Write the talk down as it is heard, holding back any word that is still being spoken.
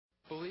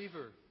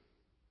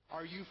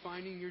Are you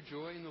finding your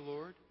joy in the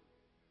Lord?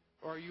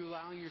 Or are you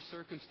allowing your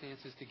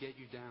circumstances to get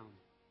you down?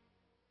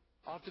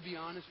 I'll have to be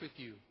honest with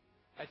you.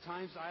 At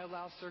times I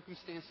allow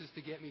circumstances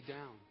to get me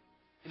down,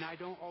 and I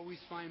don't always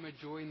find my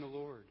joy in the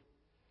Lord.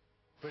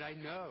 But I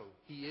know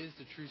He is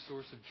the true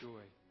source of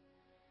joy.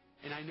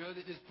 And I know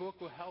that this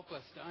book will help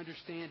us to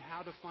understand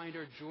how to find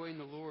our joy in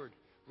the Lord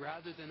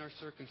rather than our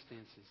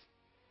circumstances.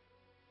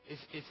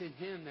 It's in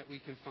Him that we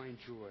can find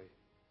joy.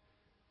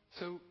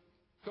 So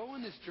go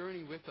on this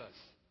journey with us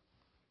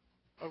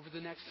over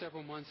the next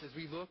several months as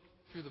we look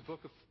through the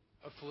book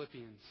of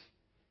Philippians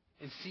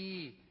and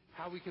see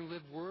how we can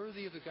live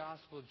worthy of the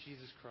gospel of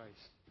Jesus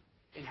Christ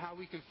and how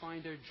we can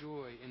find our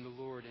joy in the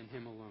Lord and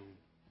Him alone.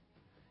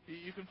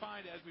 You can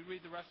find, as we read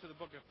the rest of the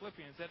book of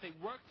Philippians, that they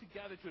work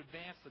together to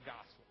advance the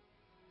gospel.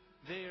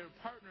 They are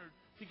partnered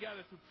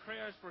together through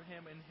prayers for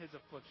him in his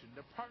affliction.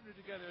 They're partnered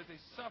together as they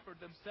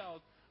suffered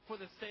themselves for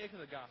the sake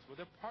of the gospel.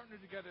 They're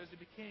partnered together as they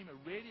became a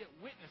radiant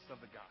witness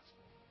of the gospel.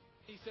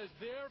 He says,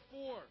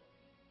 therefore,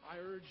 I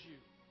urge you,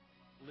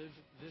 live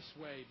this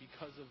way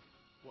because of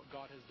what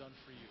God has done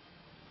for you.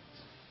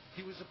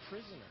 He was a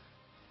prisoner,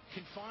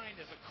 confined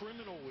as a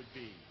criminal would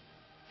be,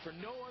 for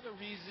no other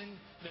reason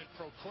than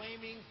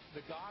proclaiming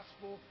the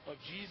gospel of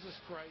Jesus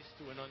Christ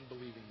to an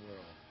unbelieving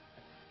world.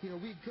 You know,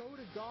 we go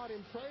to God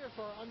in prayer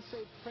for our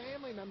unsaved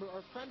family member,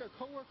 our friend, our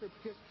coworker,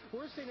 because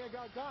we're saying to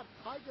God,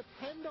 I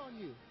depend on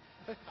you.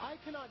 I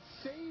cannot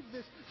save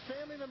this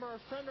family member, or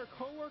friend, or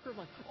coworker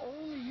of mine.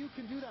 Only you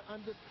can do that.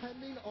 I'm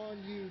depending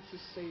on you to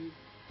save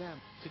them.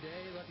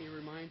 Today, let me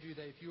remind you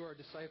that if you are a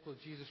disciple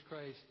of Jesus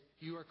Christ,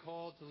 you are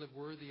called to live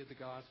worthy of the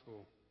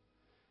gospel.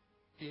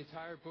 The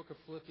entire book of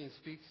Philippians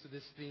speaks to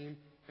this theme,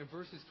 and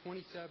verses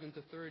 27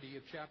 to 30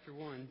 of chapter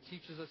 1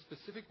 teaches us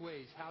specific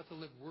ways how to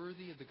live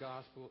worthy of the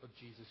gospel of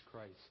Jesus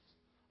Christ.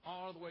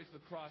 All the way to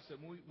the cross that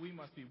we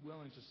must be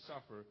willing to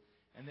suffer,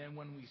 and then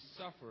when we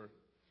suffer,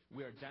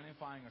 we are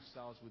identifying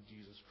ourselves with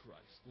Jesus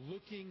Christ.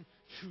 Looking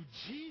to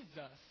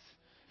Jesus,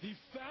 the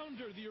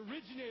founder, the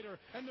originator,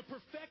 and the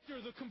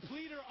perfecter, the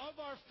completer of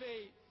our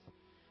faith,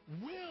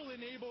 will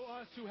enable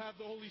us who have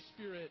the Holy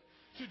Spirit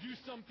to do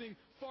something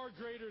far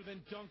greater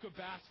than dunk a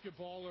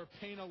basketball or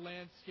paint a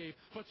landscape,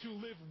 but to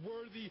live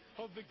worthy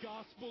of the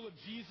gospel of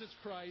Jesus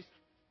Christ.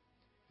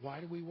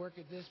 Why do we work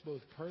at this,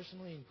 both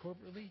personally and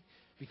corporately?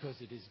 Because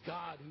it is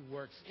God who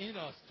works in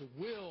us to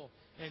will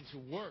and to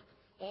work,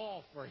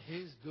 all for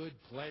His good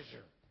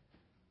pleasure.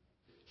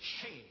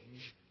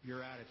 Change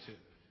your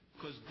attitude.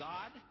 Because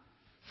God,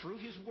 through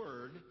His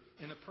Word,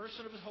 in the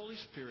person of His Holy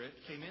Spirit,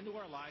 came into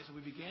our lives and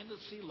we began to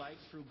see life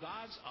through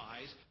God's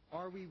eyes.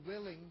 Are we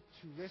willing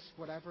to risk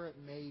whatever it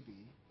may be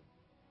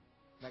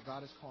that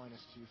God is calling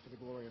us to for the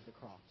glory of the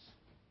cross?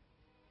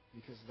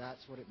 Because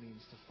that's what it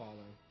means to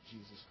follow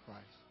Jesus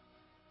Christ.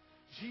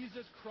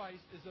 Jesus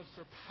Christ is of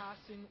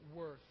surpassing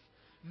worth.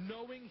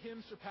 Knowing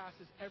Him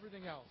surpasses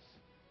everything else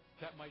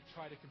that might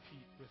try to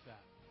compete with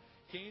that.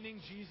 Gaining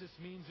Jesus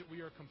means that we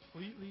are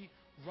completely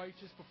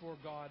righteous before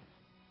God.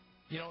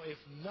 You know, if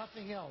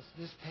nothing else,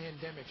 this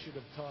pandemic should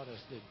have taught us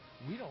that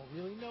we don't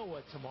really know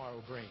what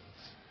tomorrow brings.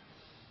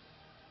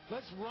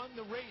 Let's run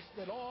the race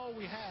that all that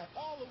we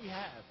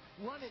have,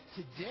 run it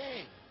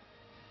today.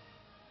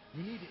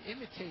 We need to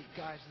imitate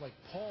guys like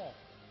Paul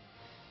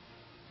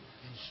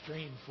and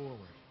strain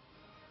forward.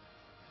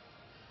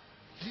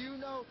 Do you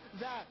know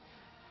that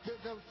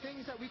the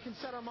things that we can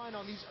set our mind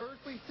on, these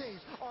earthly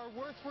things, are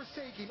worth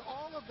forsaking,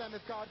 all of them,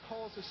 if God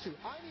calls us to?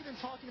 I'm even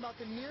talking about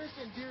the nearest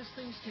and dearest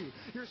things to you.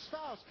 Your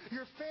spouse,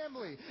 your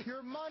family,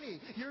 your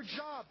money, your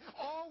job,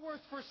 all worth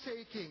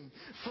forsaking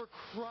for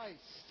Christ.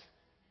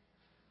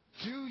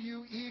 Do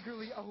you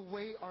eagerly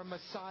await our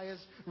Messiah's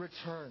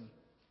return?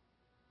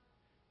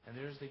 And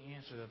there's the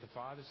answer that the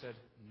Father said,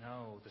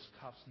 no, this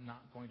cup's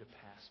not going to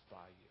pass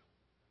by you.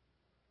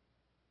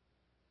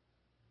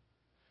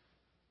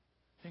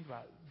 Think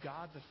about it.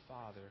 God the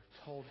Father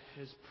told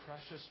His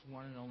precious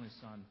one and only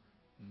Son,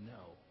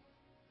 no.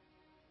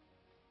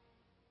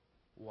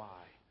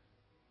 Why?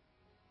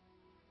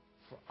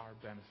 For our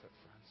benefit,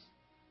 friends.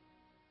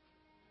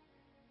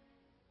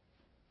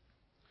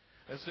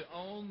 That's the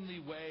only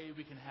way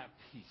we can have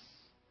peace.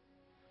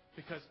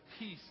 Because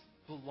peace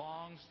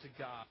belongs to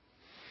God.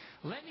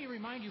 Let me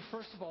remind you,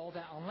 first of all,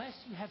 that unless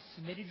you have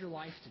submitted your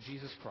life to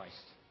Jesus Christ,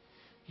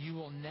 you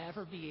will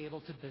never be able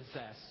to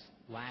possess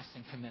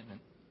lasting contentment.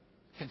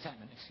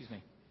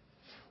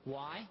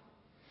 Why?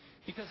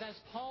 Because as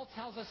Paul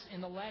tells us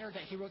in the letter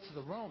that he wrote to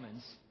the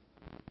Romans,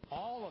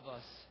 all of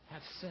us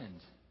have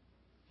sinned.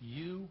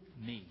 You,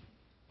 me,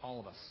 all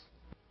of us.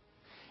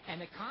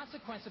 And the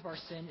consequence of our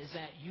sin is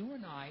that you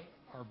and I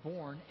are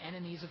born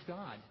enemies of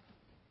God.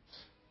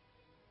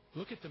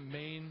 Look at the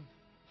main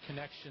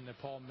connection that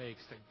Paul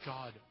makes, that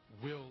God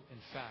will,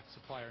 in fact,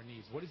 supply our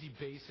needs. What does he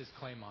base his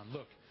claim on?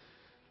 Look,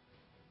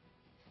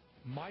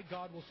 my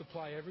God will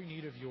supply every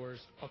need of yours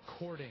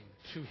according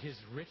to His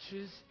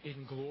riches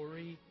in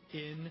glory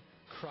in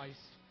Christ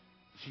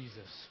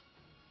Jesus.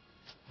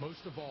 Most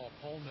of all,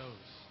 Paul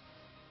knows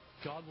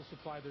God will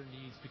supply their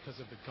needs because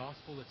of the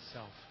gospel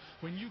itself.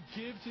 When you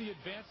give to the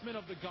advancement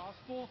of the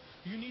gospel,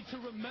 you need to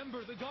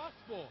remember the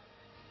gospel.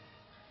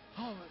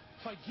 Oh,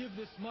 if I give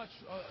this much,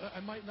 I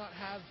might not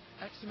have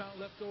X amount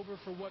left over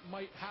for what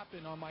might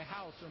happen on my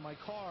house or my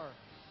car.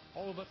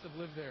 All of us have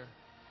lived there.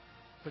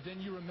 But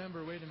then you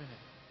remember, wait a minute.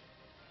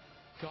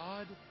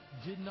 God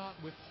did not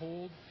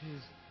withhold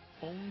His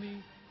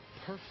only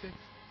perfect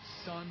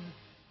Son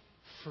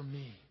for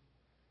me,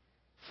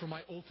 for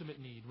my ultimate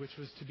need, which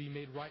was to be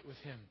made right with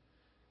Him.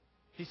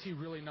 Is He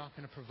really not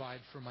going to provide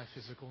for my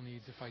physical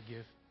needs if I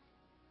give?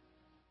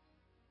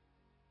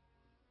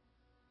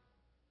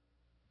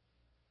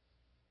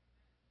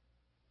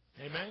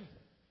 Amen.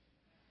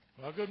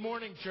 Well, good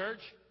morning, church.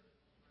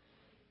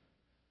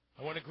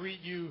 I want to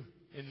greet you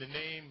in the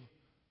name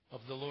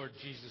of the Lord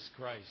Jesus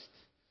Christ.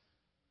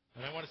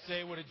 And I want to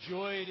say what a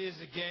joy it is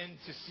again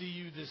to see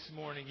you this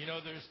morning. You know,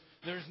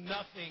 there's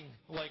nothing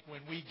like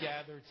when we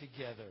gather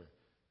together.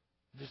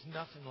 There's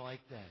nothing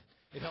like that.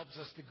 It helps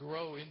us to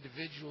grow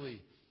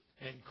individually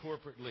and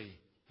corporately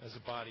as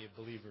a body of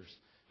believers.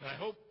 And I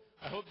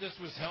hope this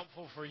was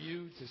helpful for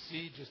you to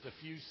see just a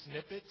few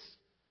snippets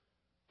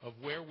of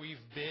where we've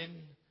been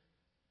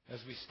as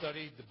we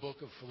studied the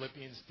book of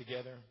Philippians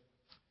together.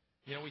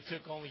 You know, we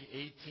took only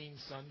 18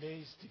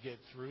 Sundays to get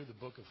through the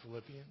book of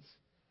Philippians.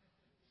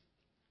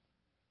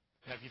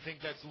 Now, if you think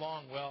that's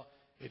long, well,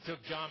 it took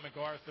John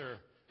MacArthur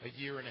a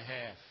year and a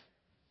half,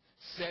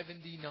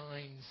 79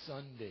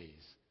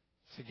 Sundays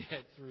to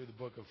get through the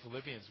book of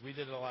Philippians. We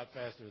did it a lot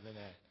faster than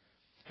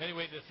that.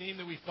 Anyway, the theme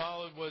that we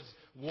followed was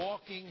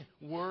walking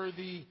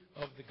worthy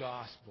of the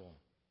gospel.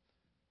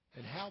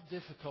 And how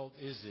difficult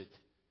is it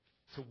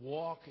to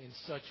walk in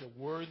such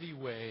a worthy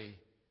way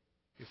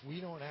if we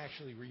don't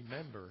actually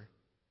remember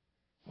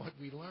what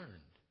we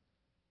learned?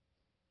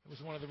 It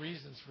was one of the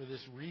reasons for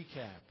this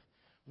recap.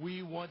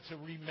 We want to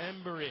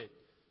remember it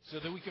so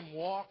that we can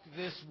walk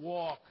this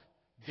walk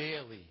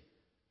daily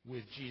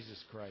with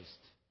Jesus Christ.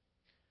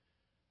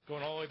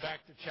 Going all the way back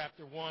to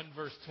chapter 1,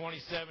 verse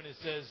 27, it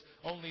says,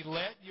 "Only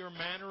let your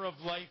manner of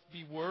life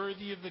be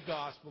worthy of the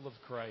gospel of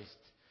Christ,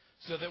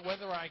 so that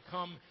whether I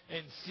come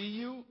and see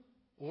you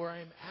or I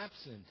am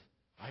absent,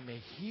 I may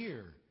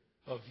hear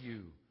of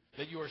you,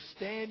 that you are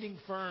standing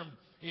firm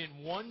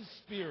in one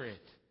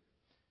spirit,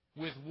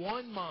 with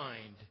one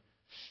mind,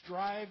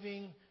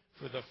 striving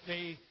for the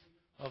faith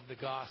of the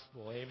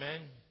gospel."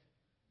 Amen.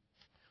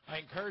 I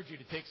encourage you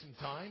to take some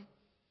time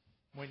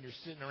when you're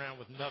sitting around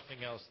with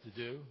nothing else to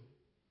do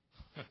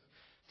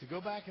to go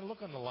back and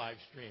look on the live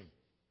stream.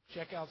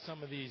 Check out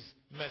some of these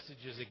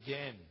messages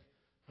again.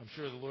 I'm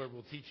sure the Lord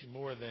will teach you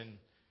more than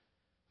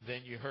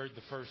you heard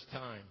the first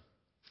time.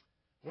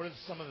 What are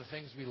some of the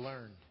things we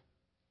learned?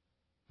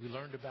 We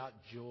learned about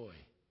joy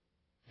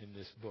in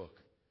this book.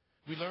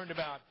 We learned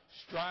about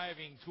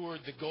striving toward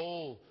the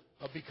goal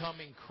of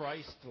becoming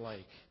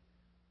Christ-like.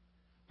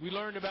 We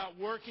learned about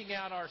working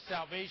out our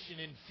salvation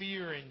in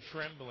fear and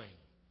trembling.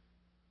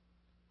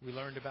 We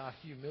learned about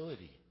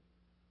humility.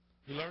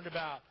 We learned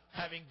about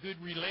having good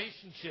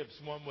relationships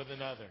one with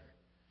another.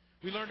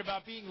 We learned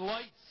about being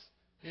lights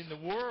in the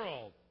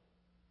world.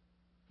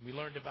 We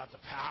learned about the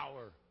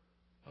power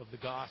of the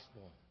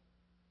gospel.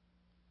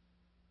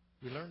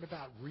 We learned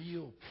about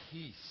real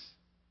peace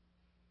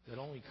that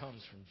only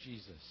comes from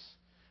Jesus.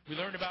 We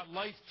learned about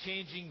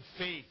life-changing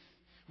faith.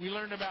 We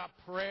learned about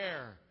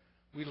prayer.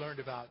 We learned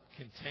about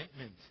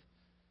contentment.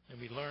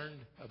 And we learned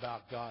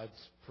about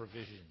God's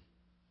provision.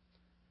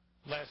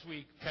 Last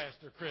week,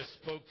 Pastor Chris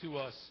spoke to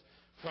us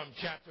from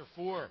chapter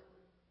 4,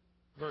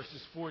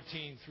 verses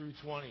 14 through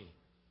 20.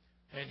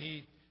 And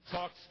he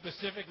talked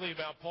specifically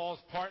about Paul's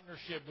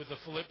partnership with the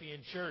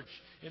Philippian church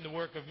in the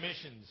work of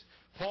missions.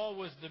 Paul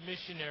was the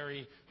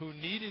missionary who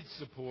needed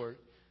support,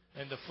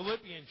 and the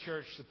Philippian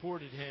church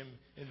supported him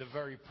in the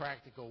very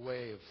practical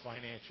way of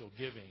financial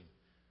giving.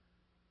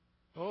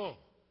 Oh.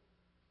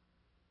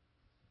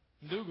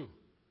 Ndugu.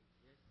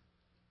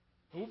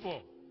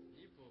 Upo.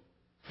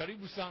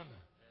 Karibu sana.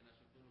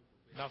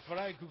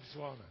 Nafurahi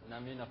kukuona. Na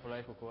mimi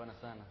nafurahi kukuona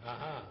sana.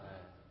 Aha.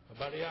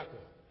 Habari yako?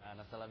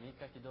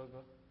 Nasalamika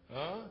kidogo.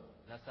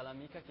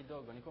 Nasalamika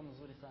kidogo, niko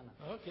mzuri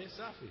sana. Okay,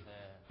 safi.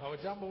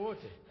 Hawajambo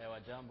wote?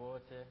 Wajambo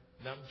wote.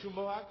 Na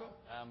mchumba wako?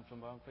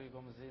 Mchumba wangu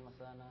yuko mzima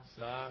sana.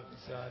 Safi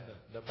sana.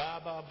 Na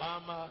baba,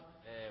 mama?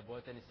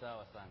 Wote ni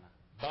sawa sana.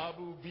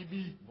 Babu,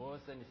 bibi?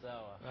 Wote ni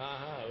sawa.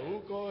 Aha,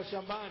 huko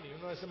shambani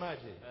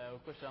unasemaje?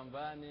 Huko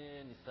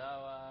shambani ni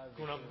sawa.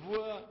 Kuna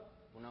mvua?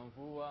 Kuna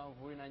mvua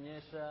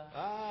inanyesha.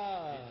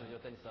 Vitu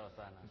vyote ni sawa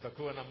sana.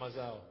 Utakuwa na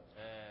mazao.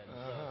 Ni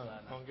sawa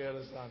sana.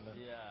 Hongera sana.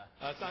 Yeah.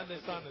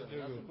 Asante sana ndugu.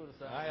 Nashukuru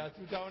sana. Haya,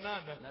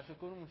 tutaonana.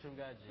 Nashukuru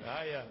mchungaji.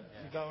 Haya,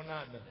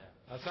 tutaonana.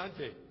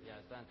 Asante.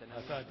 Asante.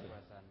 Asante.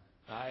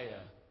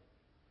 Haya.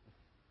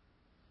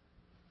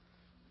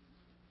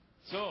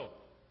 So,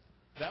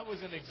 that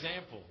was an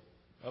example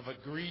of a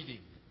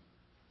greeting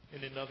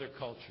in another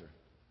culture.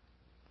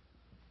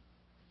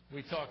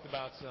 We talked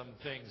about some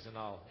things, and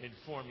I'll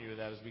inform you of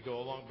that as we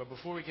go along. But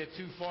before we get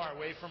too far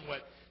away from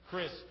what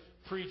Chris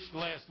preached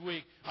last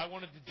week, I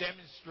wanted to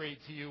demonstrate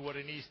to you what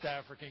an East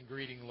African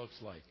greeting looks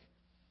like.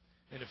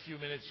 In a few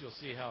minutes, you'll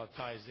see how it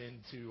ties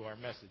into our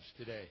message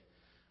today.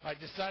 I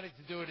decided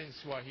to do it in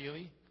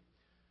Swahili,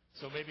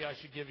 so maybe I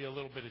should give you a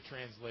little bit of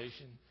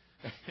translation.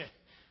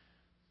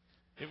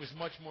 It was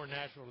much more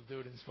natural to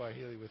do it in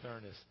Swahili with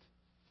Ernest.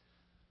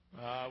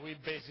 I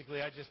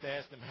just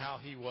asked him how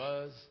he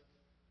was,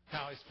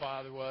 how his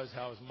father was,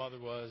 how his mother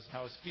was,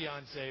 how his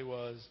fiancée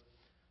was,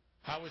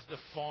 how was the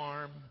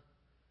farm,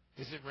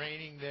 is it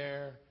raining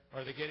there,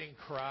 are they getting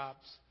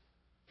crops?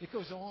 It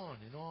goes on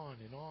and on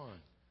and on.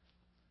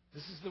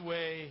 This is the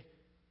way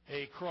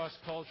a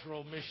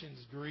cross-cultural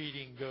missions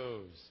greeting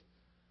goes.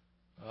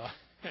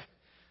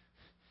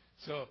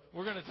 So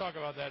we're going to talk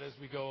about that as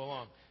we go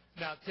along.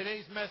 Now,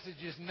 today's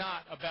message is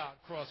not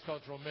about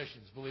cross-cultural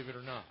missions, believe it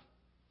or not.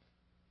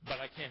 But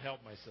I can't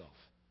help myself.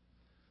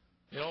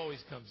 It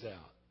always comes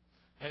out.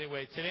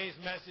 Anyway, today's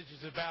message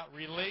is about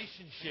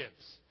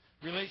relationships.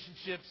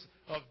 Relationships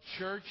of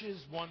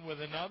churches, one with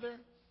another,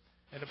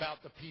 and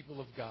about the people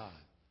of God,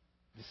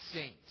 the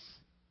saints,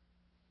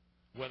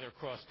 whether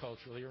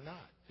cross-culturally or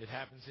not. It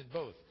happens in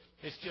both.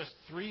 It's just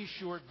 3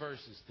 short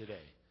verses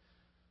today.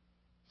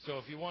 So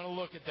if you want to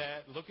look at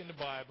that, look in the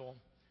Bible.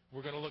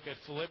 We're going to look at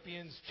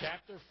Philippians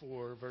chapter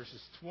 4, verses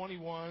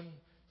 21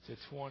 to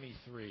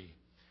 23.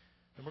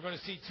 And we're going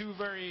to see 2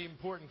 very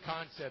important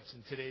concepts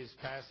in today's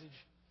passage.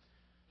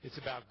 It's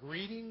about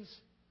greetings,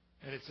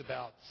 and it's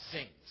about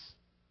saints.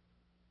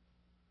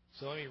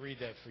 So let me read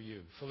that for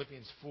you.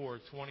 Philippians 4,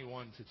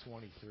 21 to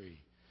 23.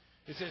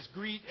 It says,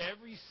 "Greet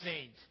every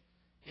saint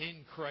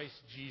in Christ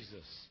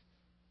Jesus.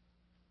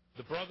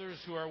 The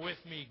brothers who are with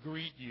me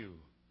greet you.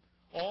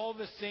 All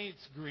the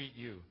saints greet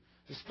you,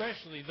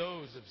 especially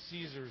those of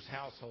Caesar's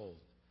household.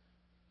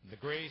 And the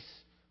grace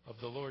of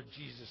the Lord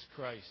Jesus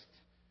Christ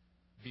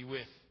be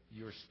with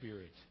your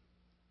spirit."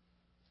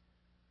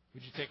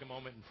 Would you take a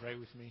moment and pray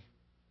with me?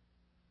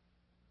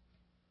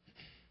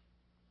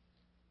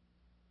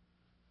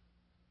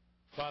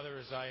 Father,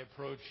 as I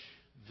approach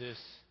this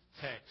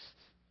text,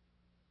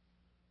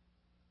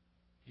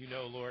 you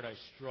know, Lord, I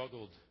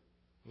struggled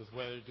with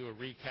whether to do a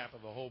recap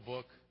of the whole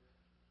book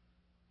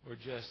or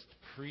just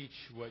preach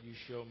what you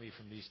show me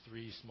from these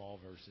 3 small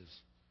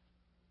verses.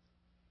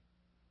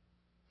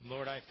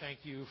 Lord, I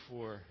thank you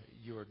for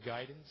your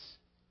guidance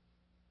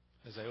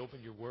as I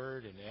open your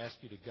word and ask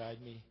you to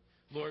guide me.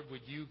 Lord,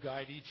 would you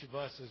guide each of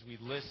us as we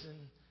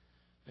listen?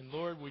 And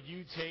Lord, would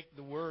you take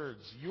the words,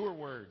 your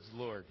words,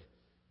 Lord,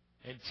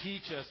 and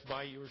teach us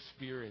by your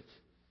Spirit.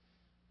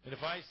 And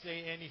if I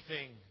say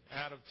anything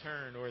out of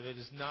turn or that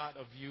is not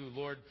of you,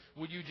 Lord,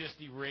 would you just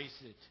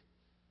erase it?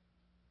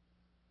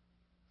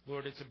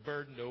 Lord, it's a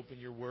burden to open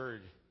your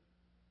word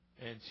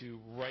and to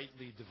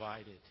rightly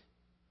divide it.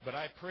 But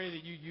I pray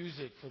that you use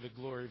it for the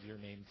glory of your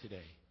name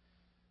today.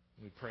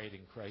 We pray it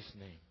in Christ's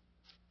name.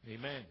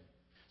 Amen.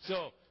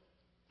 So,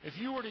 if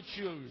you were to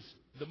choose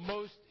the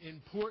most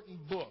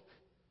important book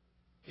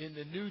in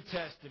the New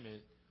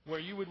Testament where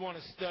you would want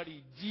to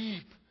study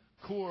deep,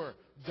 core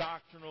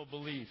doctrinal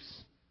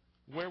beliefs,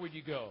 where would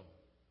you go?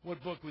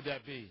 What book would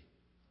that be?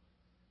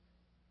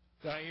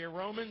 Did I hear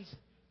Romans?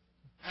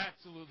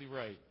 Absolutely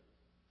right.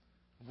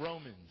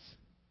 Romans.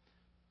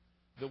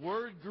 The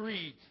word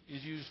greet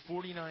is used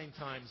 49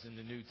 times in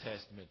the New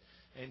Testament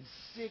and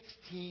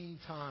 16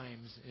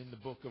 times in the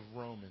book of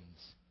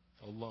Romans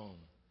alone.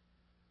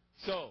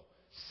 So,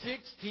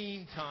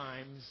 16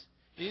 times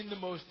in the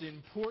most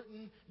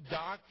important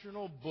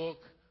doctrinal book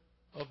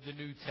of the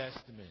New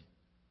Testament.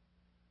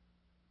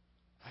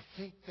 I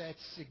think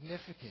that's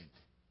significant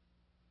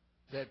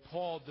that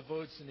Paul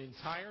devotes an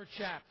entire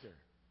chapter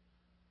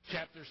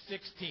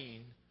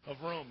 16 of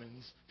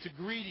Romans, to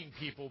greeting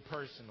people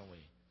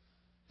personally.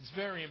 It's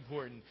very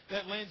important.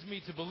 That lends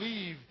me to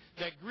believe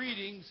that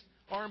greetings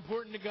are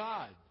important to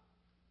God.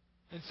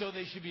 And so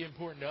they should be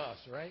important to us,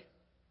 right?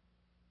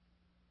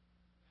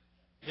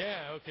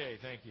 Yeah, okay,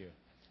 thank you.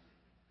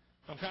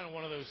 I'm kind of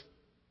one of those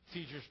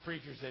teachers,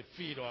 preachers that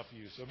feed off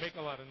you, so make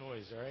a lot of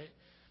noise, all right?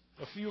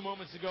 A few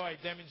moments ago, I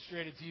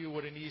demonstrated to you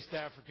what an East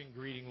African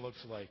greeting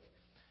looks like.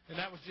 And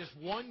that was just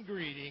one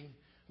greeting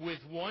with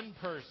one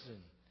person.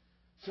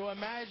 So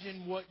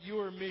imagine what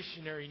your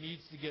missionary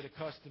needs to get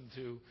accustomed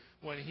to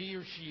when he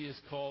or she is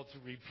called to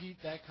repeat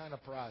that kind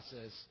of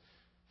process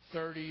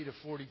 30 to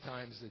 40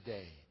 times a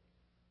day.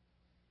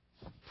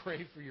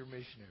 Pray for your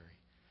missionary.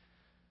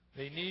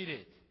 They need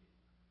it.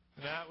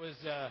 And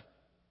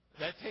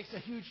that takes a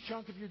huge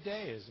chunk of your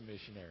day as a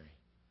missionary.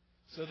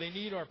 So they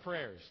need our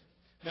prayers.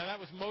 Now, that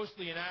was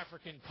mostly an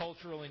African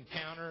cultural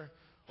encounter,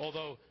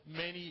 although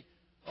many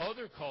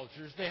other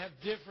cultures, they have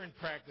different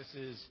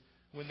practices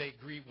when they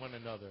greet one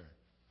another.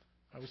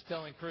 I was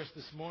telling Chris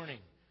this morning,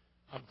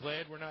 I'm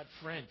glad we're not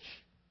French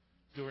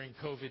during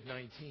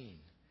COVID-19.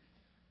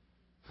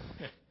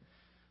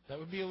 That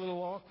would be a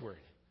little awkward.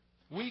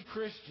 We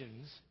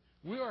Christians,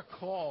 we are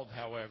called,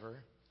 however,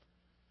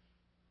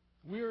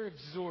 we are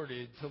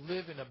exhorted to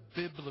live in a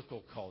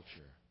biblical culture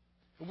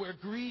where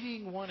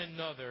greeting one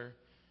another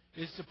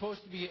is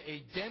supposed to be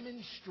a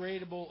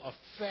demonstrable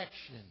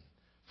affection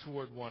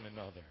toward one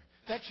another.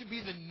 That should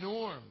be the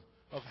norm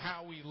of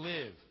how we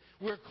live.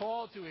 We're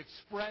called to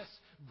express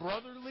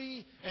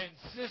brotherly and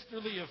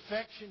sisterly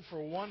affection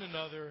for one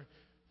another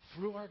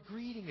through our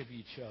greeting of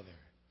each other.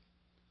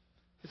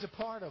 It's a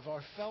part of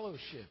our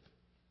fellowship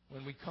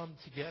when we come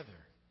together.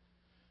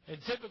 And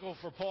typical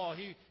for Paul,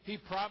 he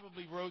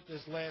probably wrote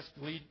this last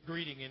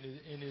greeting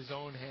in his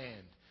own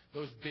hand.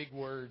 Those big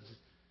words,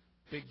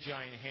 big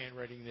giant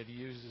handwriting that he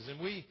uses. And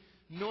we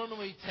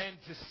normally tend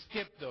to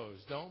skip those,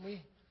 don't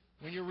we?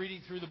 When you're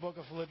reading through the book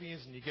of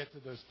Philippians and you get to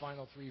those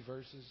final 3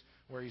 verses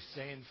where he's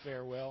saying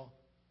farewell,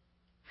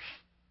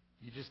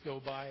 you just go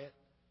by it.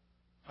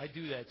 I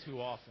do that too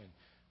often.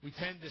 We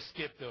tend to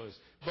skip those.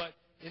 But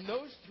in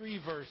those 3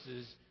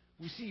 verses,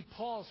 we see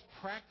Paul's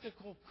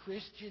practical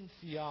Christian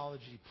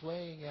theology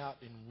playing out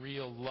in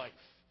real life.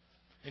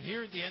 And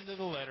here at the end of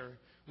the letter,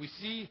 we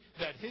see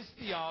that his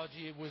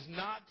theology was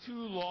not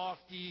too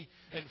lofty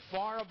and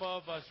far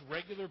above us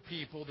regular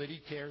people that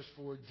he cares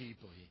for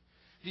deeply.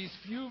 These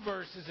few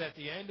verses at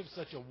the end of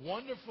such a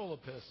wonderful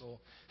epistle,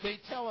 they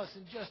tell us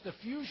in just a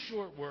few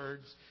short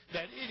words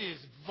that it is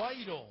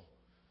vital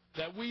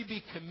that we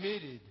be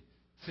committed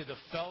to the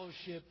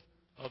fellowship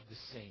of the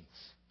saints.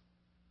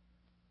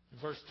 In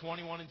verse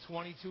 21 and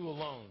 22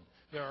 alone,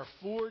 there are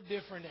 4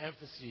 different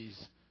emphases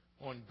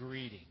on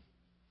greeting.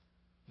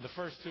 The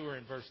first 2 are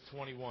in verse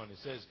 21. It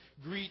says,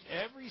 "Greet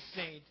every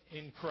saint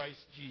in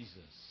Christ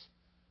Jesus."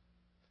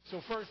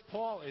 So first,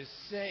 Paul is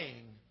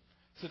saying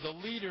to the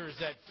leaders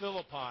at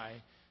Philippi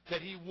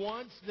that he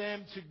wants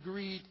them to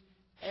greet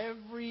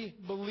every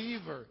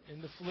believer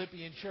in the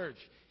Philippian church,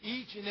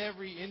 each and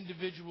every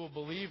individual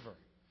believer.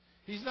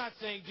 He's not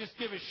saying just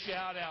give a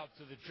shout out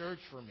to the church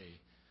for me.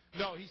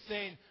 No, he's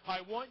saying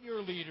I want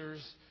your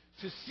leaders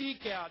to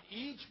seek out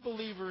each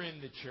believer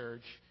in the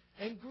church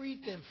and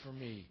greet them for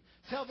me.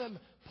 Tell them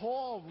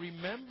Paul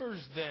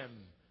remembers them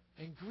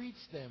and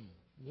greets them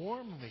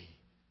warmly.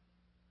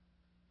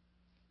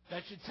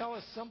 That should tell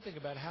us something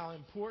about how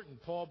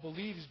important Paul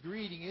believes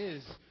greeting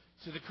is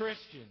to the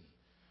Christian.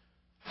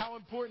 How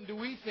important do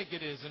we think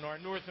it is in our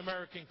North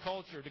American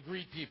culture to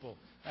greet people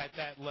at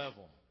that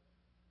level?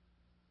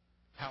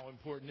 How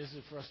important is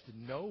it for us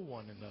to know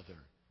one another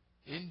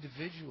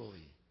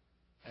individually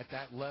at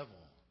that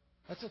level?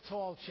 That's a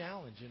tall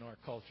challenge in our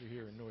culture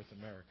here in North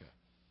America.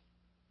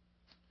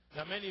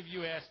 Now, many of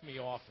you ask me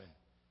often,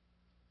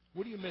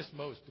 what do you miss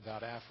most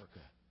about Africa?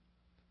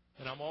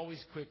 And I'm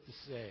always quick to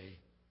say,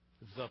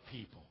 the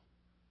people.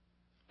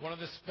 One of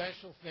the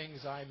special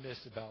things I miss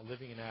about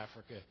living in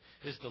Africa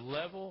is the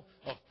level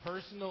of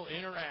personal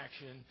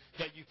interaction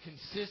that you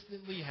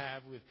consistently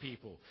have with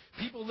people.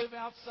 People live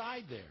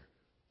outside there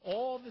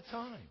all the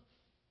time.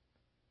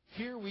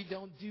 Here we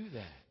don't do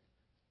that.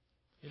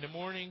 In the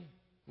morning,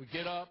 we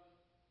get up,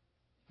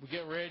 we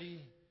get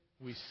ready,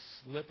 we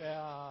slip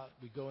out,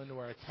 we go into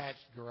our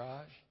attached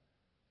garage,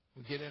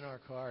 we get in our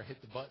car,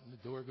 hit the button,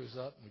 the door goes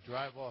up, and we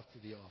drive off to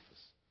the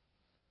office.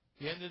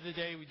 At the end of the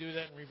day, we do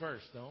that in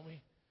reverse, don't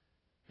we?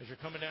 As you're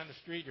coming down the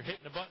street, you're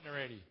hitting the button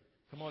already.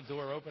 Come on,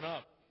 door, open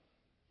up.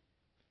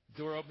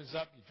 The door opens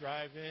up, you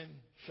drive in,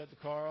 shut the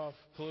car off,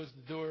 close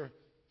the door,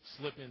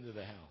 slip into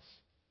the house.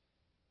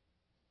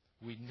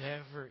 We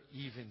never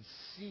even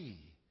see,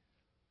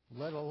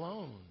 let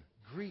alone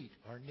greet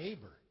our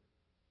neighbor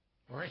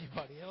or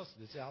anybody else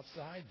that's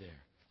outside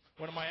there.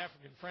 One of my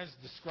African friends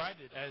described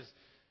it as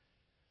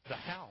the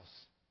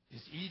house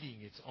is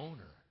eating its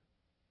owner.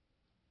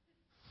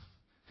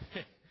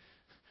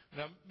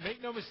 Now,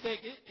 make no mistake,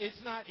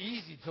 it's not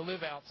easy to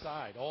live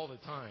outside all the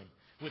time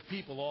with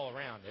people all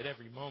around at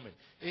every moment.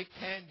 It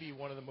can be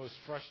one of the most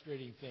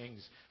frustrating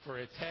things for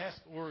a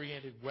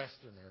task-oriented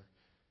Westerner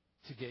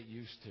to get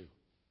used to.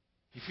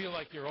 You feel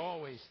like you're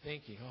always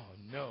thinking, oh,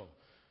 no,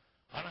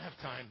 I don't have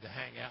time to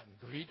hang out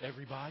and greet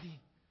everybody.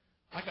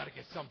 I got to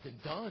get something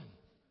done.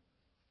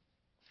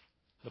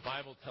 The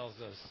Bible tells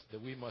us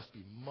that we must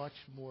be much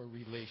more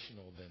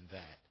relational than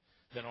that,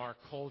 than our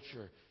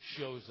culture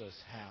shows us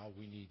how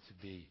we need to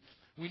be.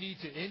 We need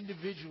to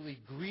individually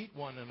greet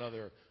one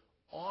another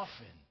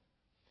often.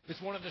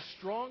 It's one of the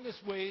strongest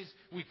ways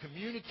we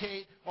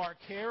communicate our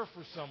care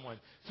for someone,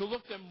 to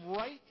look them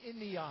right in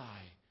the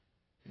eye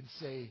and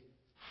say,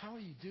 how are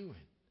you doing?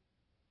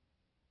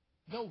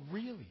 No,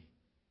 really.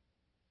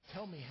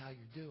 Tell me how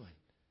you're doing.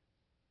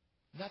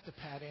 Not the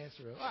pat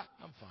answer of,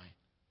 I'm fine.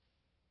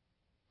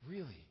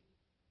 Really,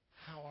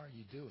 how are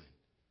you doing?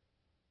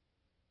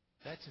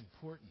 That's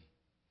important.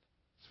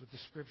 That's what the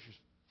Scriptures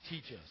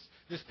teach us.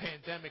 This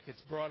pandemic has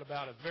brought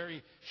about a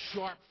very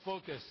sharp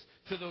focus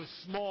to those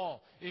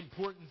small,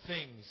 important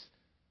things.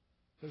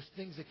 Those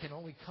things that can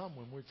only come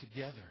when we're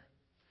together.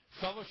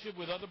 Fellowship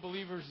with other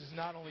believers is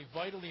not only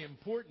vitally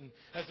important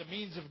as a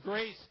means of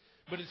grace,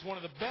 but it's one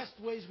of the best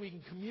ways we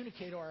can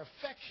communicate our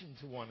affection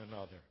to one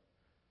another.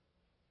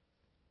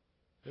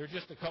 There are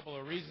just a couple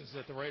of reasons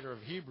that the writer of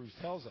Hebrews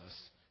tells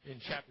us in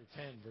chapter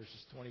 10,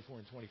 verses 24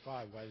 and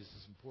 25, why this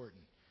is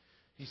important.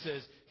 He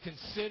says,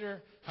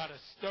 consider how to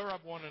stir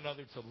up one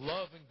another to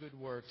love and good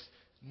works,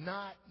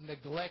 not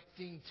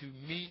neglecting to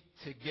meet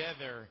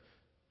together,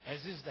 as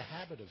is the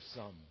habit of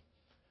some,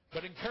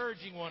 but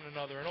encouraging one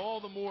another, and all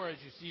the more as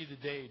you see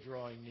the day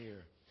drawing near.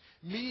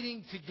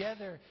 meeting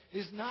together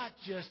is not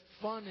just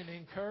fun and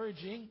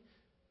encouraging,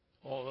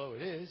 although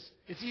it is.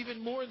 It's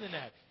even more than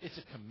that. It's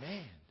a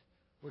command.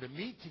 We're to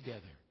meet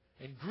together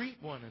and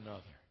greet one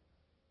another.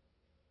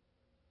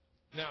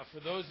 Now, for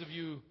those of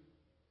you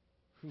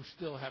who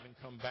still haven't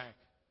come back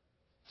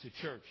to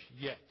church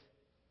yet,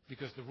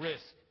 because the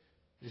risk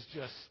is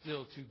just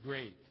still too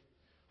great,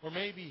 or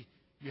maybe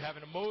you have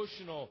an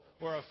emotional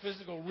or a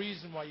physical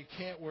reason why you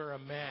can't wear a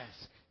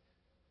mask,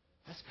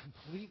 that's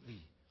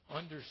completely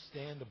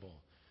understandable.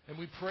 And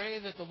we pray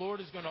that the Lord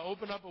is going to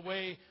open up a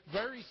way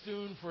very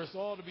soon for us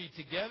all to be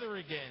together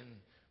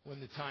again when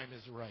the time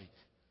is right.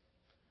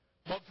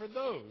 But for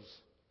those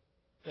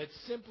that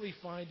simply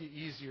find it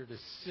easier to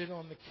sit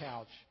on the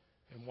couch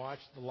and watch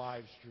the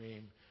live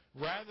stream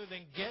rather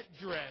than get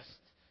dressed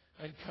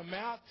and come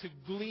out to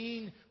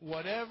glean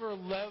whatever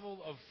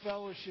level of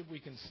fellowship we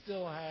can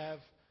still have,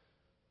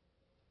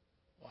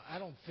 well, I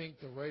don't think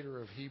the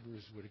writer of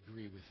Hebrews would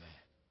agree with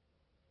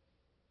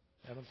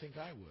that. I don't think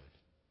I would.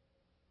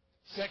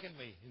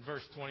 Secondly, in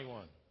verse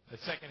 21, the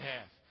second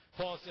half,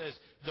 Paul says,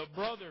 "The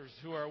brothers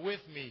who are with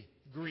me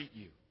greet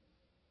you."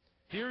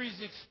 Here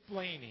he's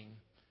explaining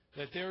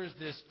that there is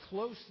this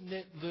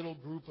close-knit little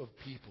group of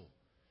people,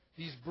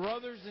 these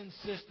brothers and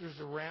sisters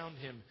around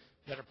him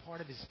that are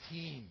part of his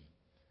team.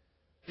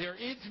 They're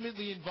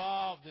intimately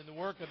involved in the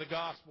work of the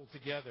gospel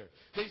together.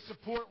 They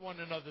support one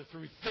another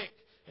through thick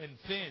and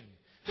thin.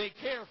 They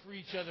care for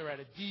each other at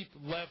a deep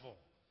level.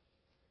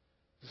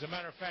 As a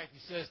matter of fact, he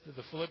says to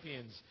the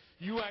Philippians,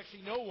 you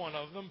actually know one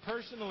of them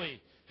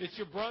personally. It's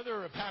your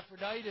brother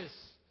Epaphroditus.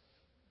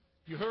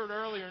 You heard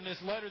earlier in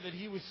this letter that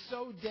he was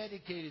so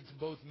dedicated to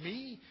both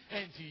me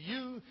and to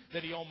you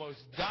that he almost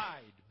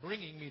died,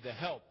 bringing me the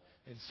help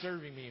and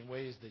serving me in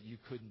ways that you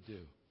couldn't do.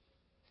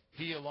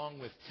 He, along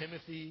with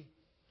Timothy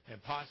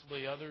and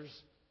possibly others,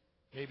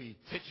 maybe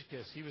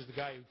Tychicus, he was the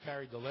guy who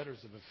carried the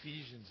letters of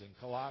Ephesians and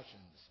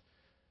Colossians.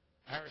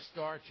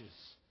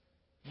 Aristarchus,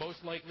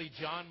 most likely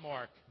John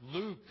Mark,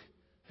 Luke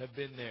have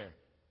been there.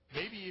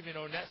 Maybe even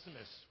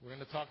Onesimus. We're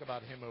going to talk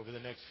about him over the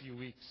next few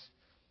weeks.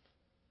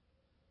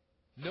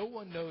 No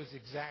one knows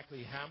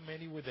exactly how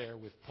many were there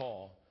with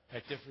Paul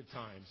at different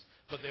times,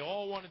 but they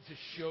all wanted to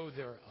show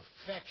their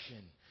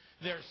affection,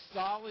 their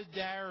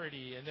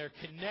solidarity, and their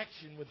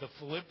connection with the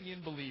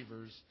Philippian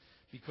believers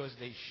because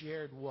they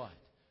shared what?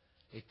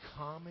 A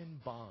common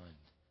bond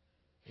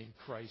in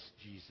Christ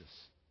Jesus.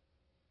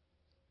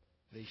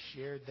 They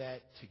shared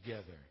that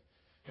together.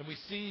 And we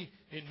see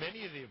in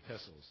many of the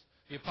epistles,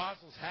 the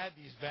apostles had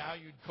these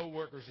valued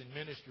co-workers in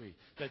ministry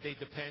that they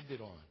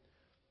depended on.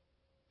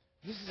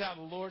 This is how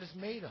the Lord has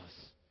made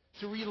us,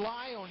 to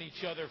rely on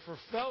each other for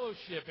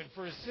fellowship and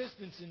for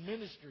assistance in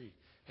ministry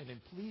and in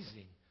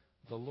pleasing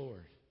the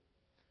Lord.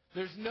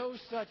 There's no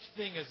such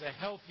thing as a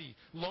healthy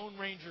Lone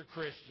Ranger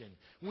Christian.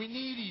 We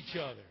need each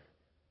other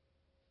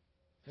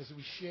as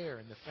we share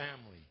in the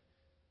family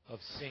of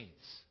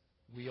saints.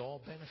 We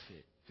all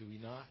benefit, do we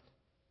not?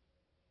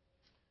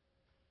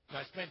 And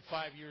I spent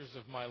 5 years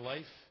of my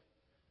life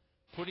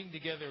putting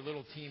together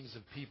little teams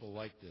of people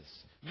like this,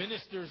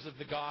 ministers of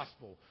the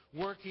gospel,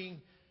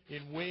 working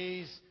in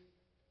ways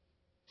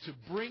to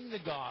bring the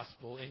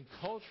gospel in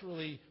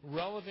culturally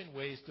relevant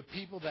ways to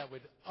people that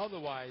would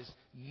otherwise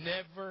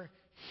never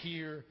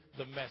hear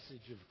the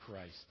message of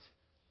Christ.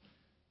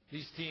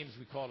 These teams,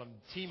 we call them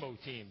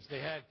TEMO teams. They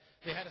had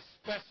a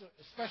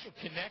special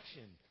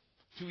connection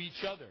to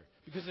each other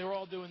because they were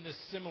all doing this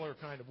similar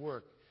kind of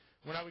work.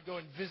 When I would go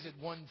and visit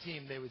one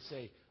team, they would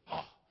say,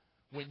 "Oh,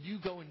 when you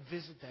go and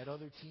visit that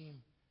other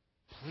team,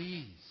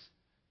 please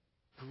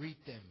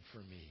greet them for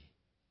me."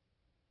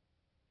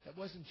 That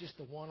wasn't just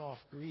a one-off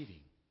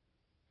greeting.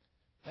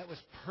 That was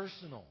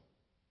personal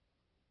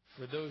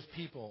for those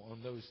people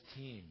on those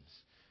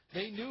teams.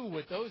 They knew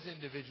what those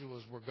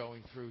individuals were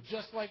going through,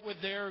 just like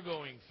what they're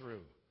going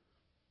through.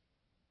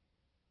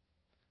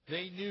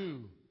 They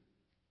knew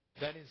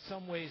that in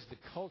some ways the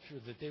culture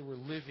that they were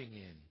living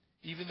in,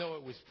 even though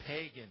it was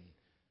pagan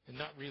and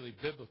not really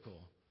biblical,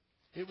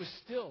 it was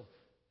still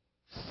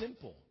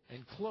simple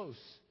and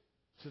close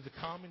to the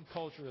common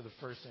culture of the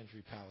first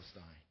century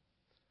Palestine.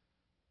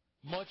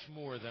 Much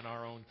more than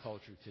our own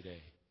culture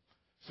today.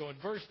 So in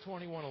verse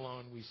 21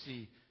 alone, we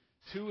see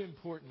two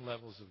important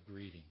levels of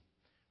greeting.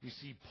 We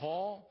see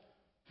Paul,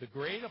 the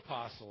great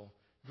apostle,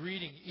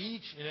 greeting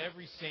each and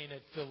every saint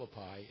at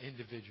Philippi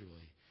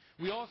individually.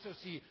 We also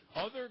see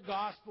other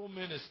gospel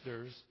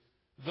ministers,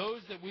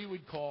 those that we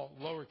would call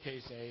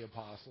lowercase a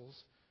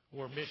apostles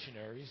or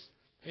missionaries,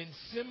 in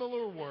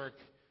similar work,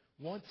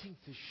 wanting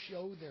to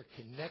show their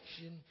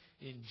connection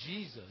in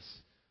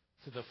Jesus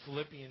to the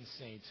Philippian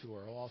saints who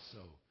are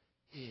also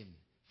in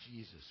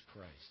Jesus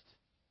Christ.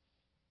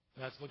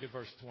 Let's look at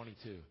verse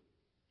 22.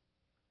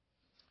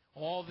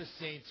 All the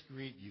saints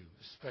greet you,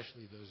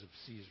 especially those of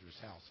Caesar's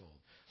household.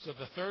 So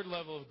the third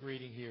level of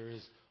greeting here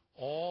is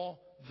all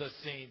the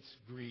saints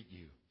greet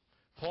you.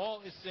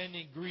 Paul is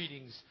sending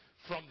greetings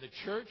from the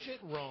church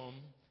at Rome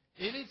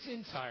in its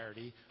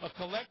entirety, a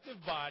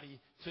collective body,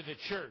 to the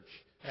church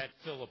at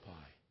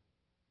Philippi.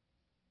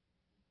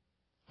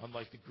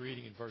 unlike the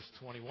greeting in verse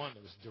 21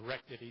 that was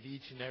directed at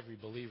each and every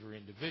believer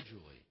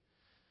individually.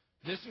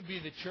 This would be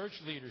the church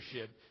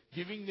leadership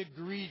giving the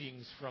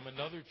greetings from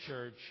another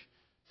church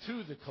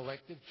to the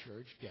collective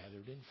church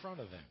gathered in front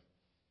of them.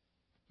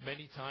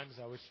 Many times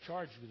I was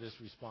charged with this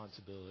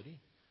responsibility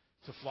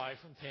to fly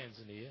from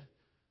Tanzania,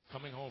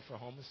 coming home for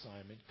home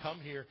assignment, come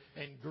here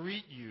and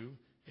greet you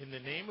in the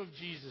name of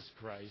Jesus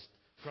Christ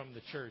from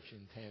the church in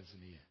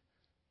Tanzania.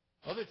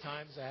 Other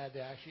times I had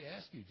to actually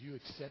ask you, do you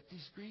accept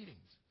these greetings?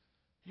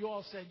 You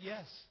all said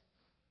yes.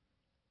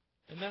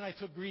 And then I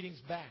took greetings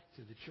back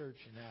to the church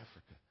in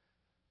Africa.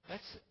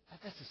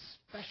 That's a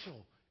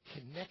special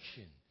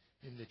connection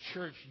in the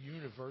church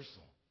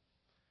universal.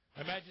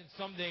 I imagine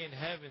someday in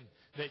heaven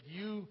that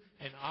you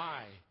and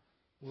I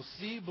will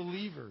see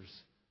believers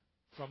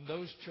from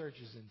those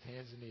churches in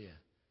Tanzania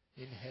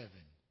in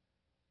heaven.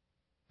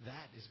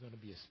 That is going to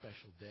be a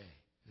special day,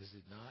 is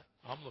it not?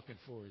 I'm looking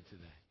forward to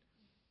that.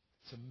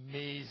 It's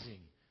amazing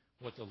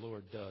what the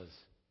Lord does.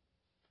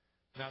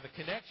 Now, the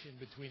connection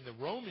between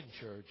the Roman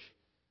church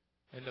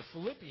and the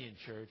Philippian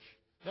church,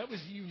 that was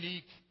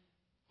unique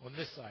on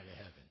this side of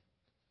heaven,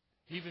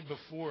 even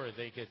before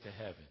they get to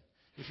heaven.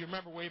 If you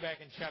remember way back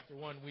in chapter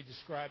 1, we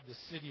described the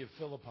city of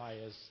Philippi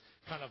as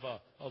kind of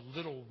a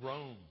little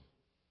Rome.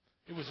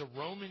 It was a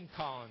Roman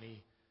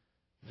colony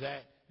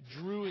that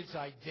drew its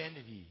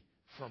identity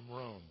from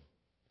Rome.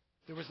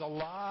 There was a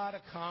lot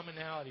of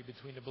commonality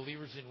between the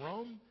believers in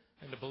Rome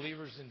and the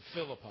believers in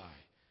Philippi.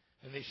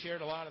 And they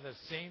shared a lot of the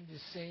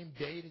same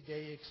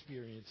day-to-day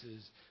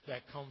experiences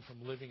that come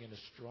from living in a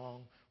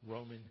strong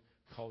Roman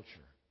culture.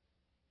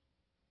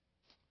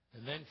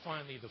 And then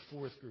finally, the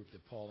fourth group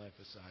that Paul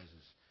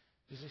emphasizes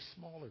is a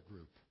smaller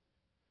group.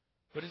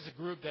 But it's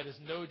a group that is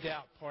no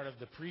doubt part of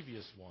the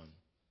previous one,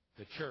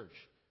 the church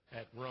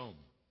at Rome.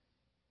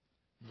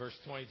 In verse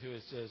 22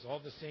 it says, all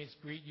the saints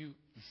greet you,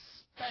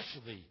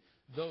 especially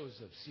those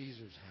of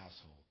Caesar's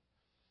household.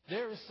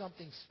 There is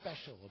something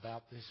special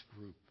about this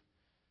group.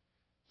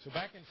 So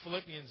back in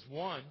Philippians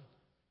 1,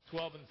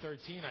 12 and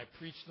 13, I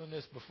preached on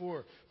this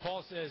before.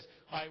 Paul says,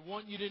 I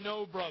want you to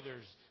know,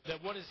 brothers,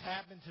 that what has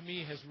happened to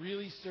me has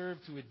really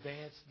served to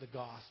advance the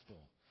gospel,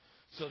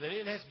 so that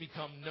it has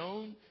become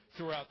known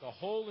throughout the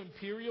whole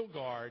imperial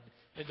guard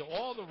and to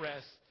all the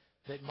rest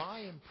that my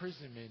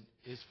imprisonment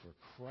is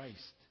for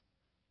Christ.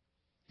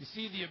 You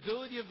see, the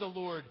ability of the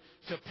Lord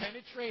to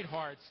penetrate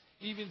hearts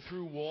even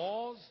through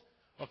walls,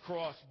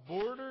 across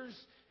borders,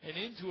 and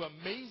into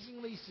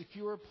amazingly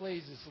secure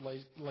places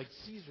like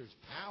Caesar's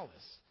palace.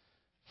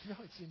 You know,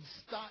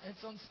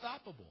 it's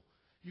unstoppable.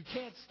 You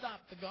can't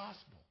stop the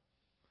gospel.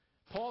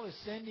 Paul is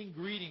sending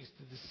greetings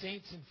to the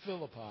saints in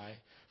Philippi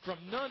from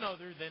none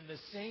other than the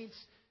saints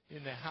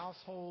in the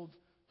household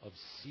of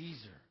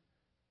Caesar.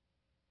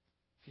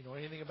 If you know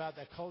anything about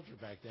that culture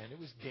back then, it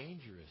was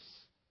dangerous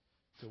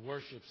to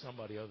worship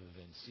somebody other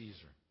than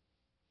Caesar.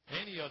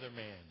 Any other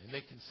man, and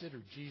they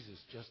considered Jesus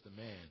just a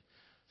man.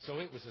 So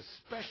it was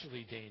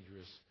especially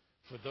dangerous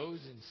for those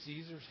in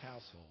Caesar's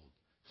household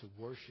to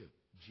worship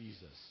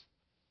Jesus.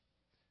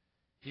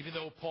 Even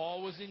though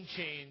Paul was in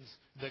chains,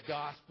 the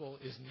gospel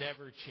is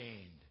never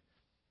chained.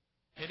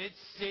 And its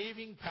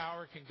saving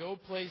power can go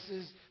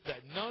places that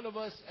none of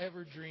us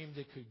ever dreamed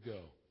it could go.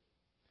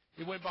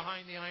 It went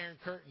behind the Iron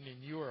Curtain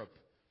in Europe.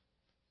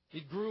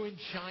 It grew in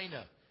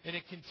China, and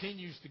it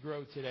continues to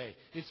grow today.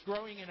 It's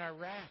growing in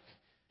Iraq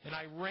and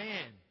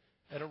Iran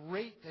at a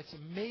rate that's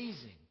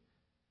amazing.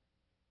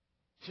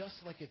 Just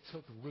like it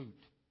took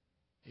root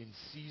in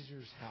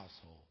Caesar's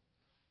household.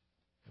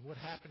 And what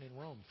happened in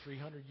Rome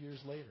 300 years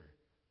later?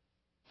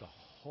 The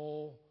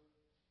whole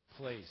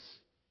place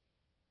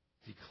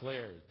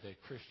declared that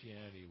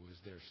Christianity was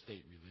their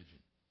state religion.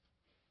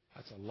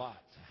 That's a lot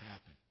to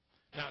happen.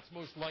 Now, it's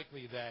most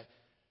likely that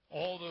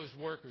all those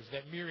workers,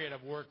 that myriad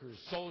of workers,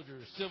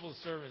 soldiers, civil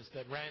servants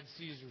that ran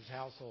Caesar's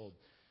household,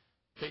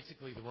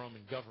 basically the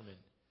Roman government,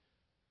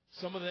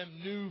 some of them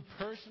knew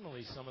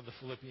personally some of the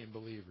Philippian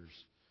believers.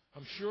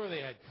 I'm sure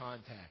they had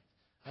contact.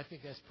 I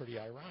think that's pretty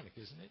ironic,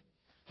 isn't it?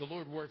 The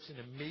Lord works in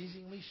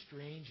amazingly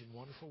strange and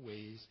wonderful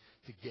ways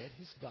to get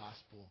His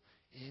gospel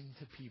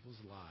into people's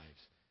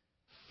lives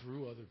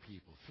through other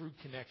people, through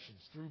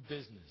connections, through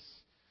business.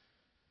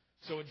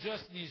 So in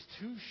just these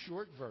two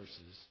short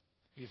verses,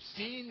 we've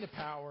seen the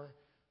power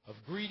of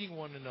greeting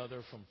one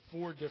another from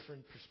four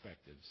different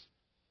perspectives.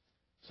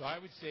 So I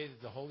would say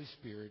that the Holy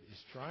Spirit is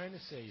trying to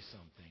say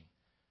something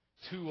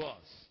to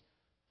us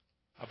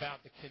about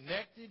the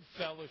connected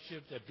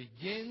fellowship that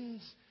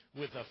begins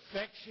with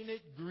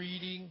affectionate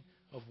greeting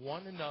of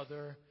one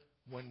another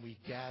when we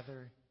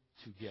gather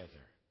together.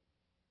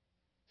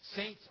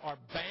 Saints are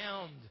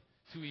bound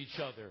to each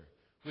other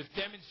with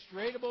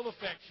demonstrable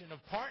affection of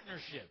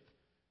partnership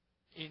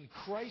in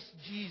Christ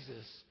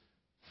Jesus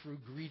through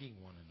greeting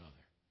one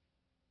another.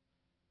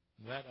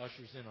 And that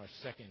ushers in our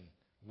second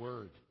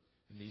word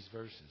in these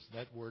verses.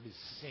 That word is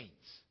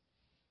saints.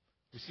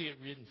 We see it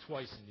written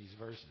twice in these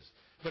verses.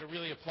 But it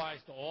really applies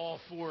to all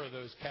four of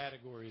those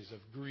categories of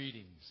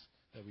greetings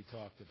that we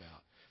talked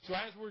about. So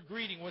as we're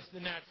greeting, what's the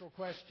natural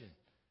question?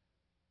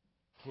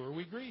 Who are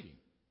we greeting?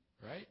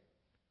 right?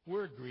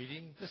 We're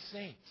greeting the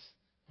saints.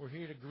 We're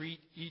here to greet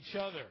each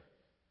other.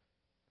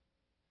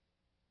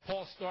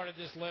 Paul started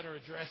this letter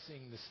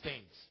addressing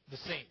the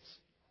saints.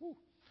 Whew.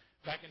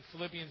 Back in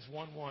Philippians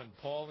 1:1,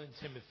 Paul and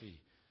Timothy,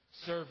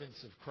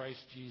 servants of Christ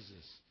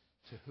Jesus.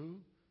 To who?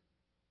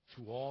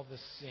 To all the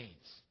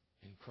saints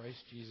in Christ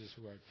Jesus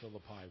who are at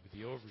Philippi, with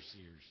the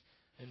overseers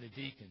and the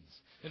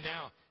deacons. And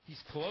now,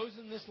 he's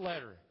closing this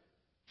letter,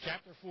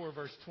 chapter 4,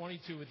 verse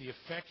 22, with the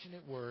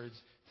affectionate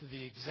words to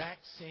the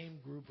exact same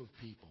group of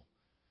people,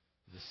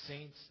 the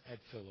saints at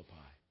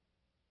Philippi.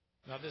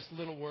 Now, this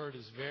little word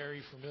is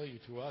very familiar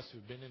to us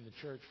who've been in the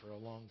church for a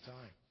long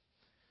time.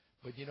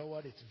 But you know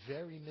what? It's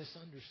very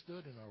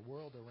misunderstood in our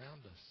world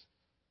around us.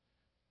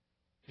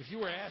 If you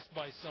were asked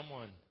by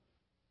someone,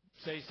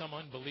 say some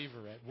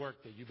unbeliever at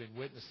work that you've been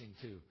witnessing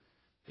to,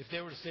 if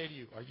they were to say to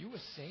you, "Are you a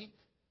saint?"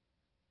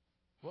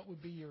 what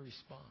would be your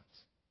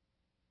response?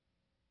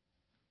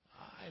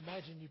 I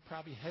imagine you'd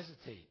probably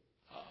hesitate.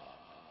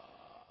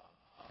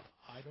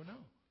 I don't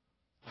know.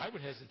 I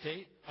would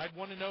hesitate. I'd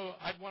want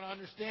to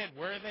understand,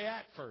 where are they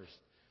at first?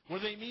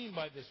 What do they mean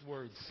by this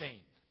word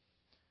saint?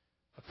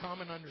 A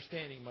common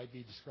understanding might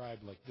be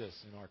described like this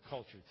in our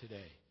culture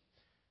today.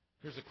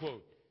 Here's a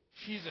quote.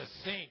 "She's a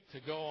saint to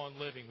go on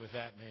living with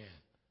that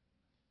man."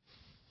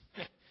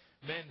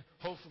 Men,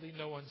 hopefully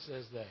no one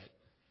says that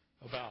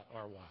about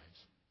our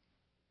wives.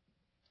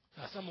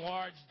 Now, some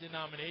large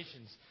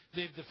denominations,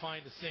 they've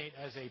defined a saint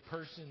as a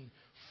person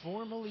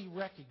formally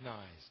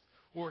recognized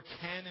or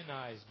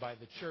canonized by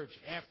the church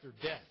after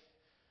death,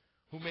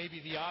 who may be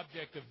the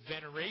object of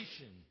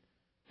veneration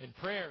and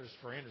prayers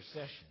for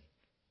intercession.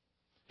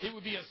 It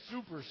would be a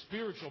super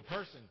spiritual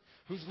person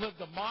who's lived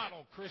a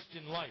model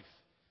Christian life.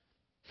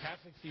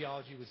 Catholic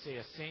theology would say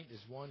a saint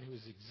is one who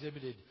has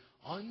exhibited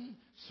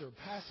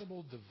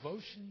unsurpassable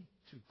devotion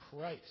to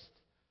Christ.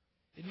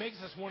 It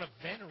makes us want to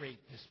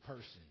venerate this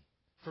person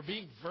for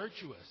being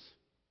virtuous,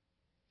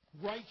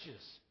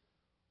 righteous,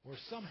 or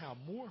somehow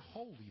more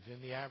holy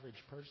than the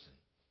average person,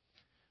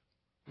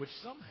 which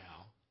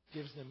somehow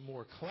gives them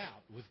more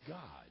clout with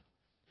God,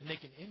 and they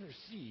can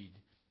intercede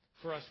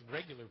for us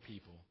regular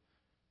people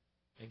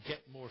and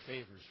get more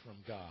favors from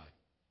God.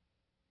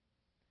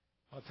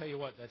 I'll tell you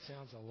what, that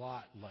sounds a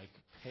lot like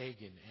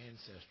pagan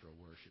ancestral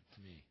worship to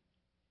me.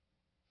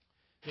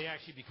 They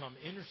actually become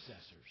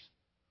intercessors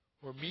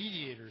or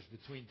mediators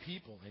between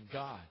people and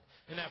God.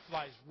 And that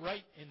flies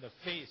right in the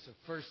face of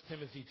 1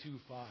 Timothy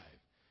 2:5,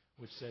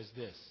 which says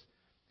this,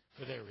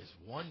 "For there is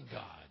one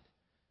God,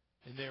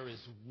 and there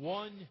is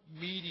one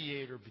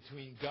mediator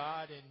between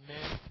God and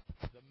men,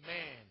 the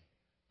man,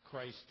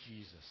 Christ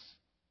Jesus."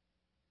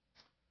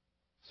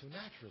 So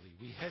naturally,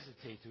 we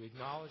hesitate to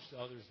acknowledge to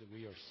others that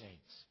we are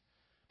saints.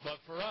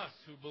 But for us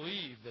who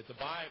believe that the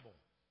Bible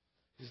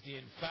is the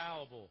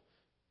infallible,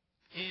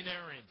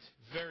 inerrant,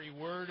 very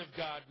Word of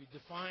God, we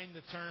define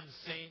the term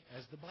saint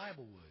as the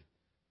Bible would.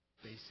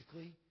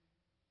 Basically,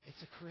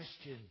 it's a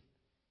Christian.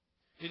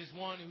 It is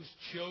one who's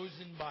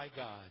chosen by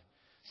God,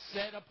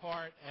 set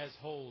apart as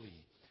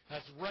holy,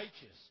 as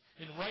righteous,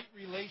 in right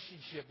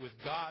relationship with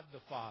God the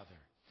Father,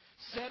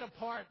 set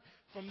apart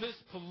from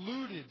this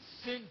polluted,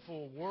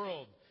 sinful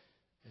world,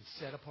 and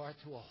set apart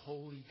to a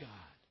holy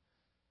God.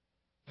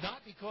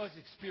 Not because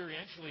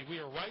experientially we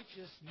are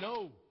righteous,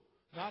 no,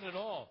 not at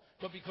all,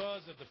 but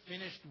because of the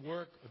finished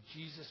work of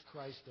Jesus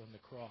Christ on the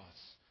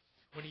cross,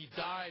 when he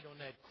died on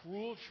that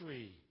cruel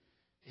tree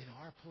in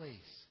our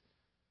place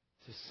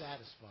to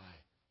satisfy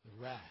the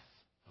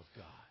wrath of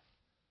God.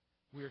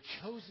 We are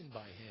chosen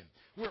by him.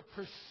 We're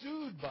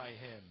pursued by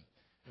him,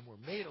 and we're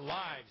made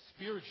alive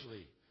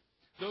spiritually.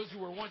 Those who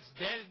were once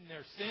dead in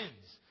their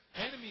sins,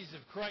 enemies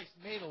of Christ,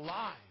 made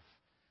alive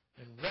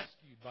and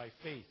rescued by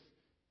faith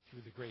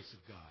through the grace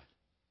of God.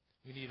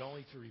 We need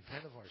only to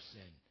repent of our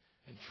sin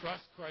and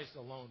trust Christ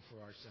alone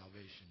for our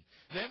salvation.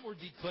 Then we're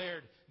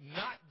declared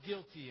not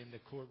guilty in the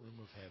courtroom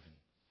of heaven.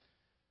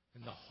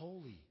 And the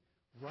holy,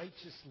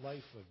 righteous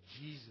life of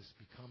Jesus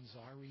becomes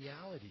our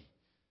reality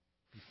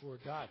before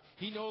God.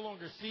 He no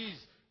longer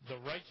sees the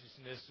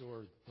righteousness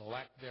or the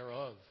lack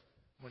thereof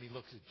when he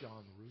looks at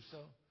John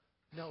Russo.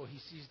 No, he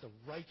sees the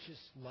righteous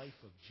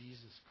life of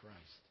Jesus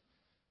Christ.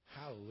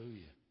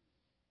 Hallelujah.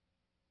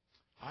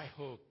 I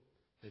hope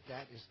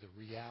that is the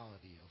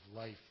reality of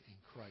life in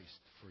Christ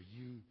for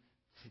you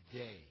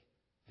today,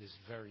 this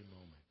very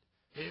moment.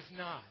 If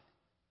not,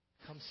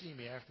 come see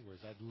me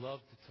afterwards. I'd love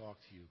to talk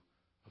to you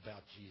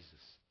about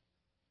Jesus.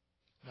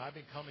 Now, I've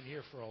been coming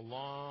here for a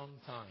long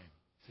time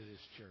to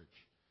this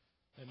church.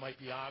 It might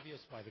be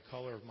obvious by the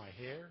color of my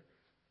hair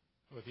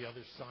or the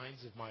other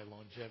signs of my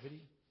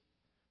longevity.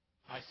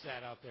 I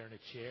sat out there in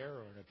a chair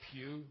or in a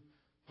pew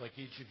like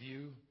each of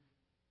you,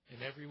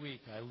 and every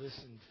week I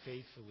listened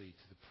faithfully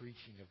to the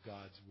preaching of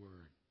God's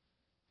Word.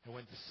 I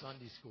went to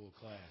Sunday school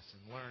class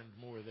and learned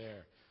more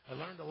there. I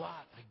learned a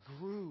lot. I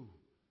grew.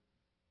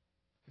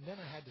 And then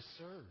I had to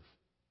serve.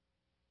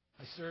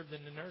 I served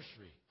in the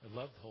nursery. I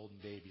loved holding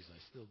babies. I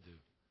still do.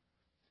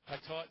 I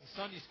taught in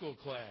Sunday school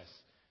class.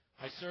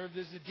 I served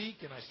as a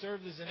deacon. I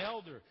served as an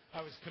elder.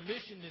 I was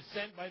commissioned and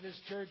sent by this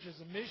church as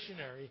a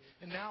missionary,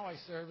 and now I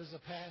serve as a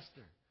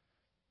pastor.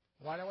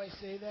 Why do I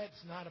say that?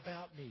 It's not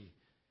about me.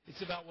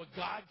 It's about what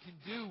God can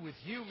do with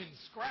human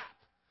scrap.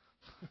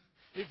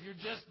 If you're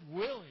just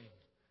willing,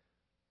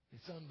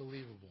 it's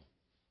unbelievable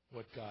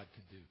what God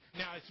can do.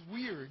 Now, it's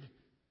weird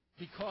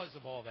because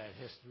of all that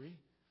history.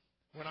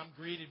 When I'm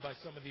greeted by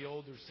some of the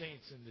older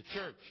saints in the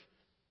church,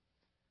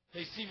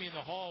 they see me in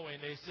the hallway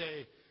and they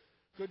say,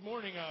 "Good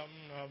morning,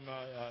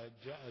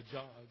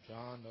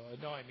 John.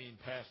 No, I mean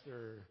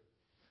Pastor."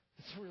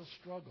 It's a real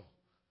struggle.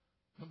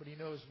 Nobody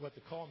knows what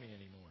to call me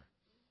anymore.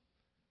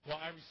 Well,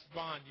 I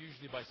respond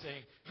usually by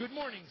saying, "Good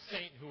morning,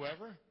 Saint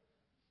whoever."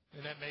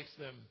 And that makes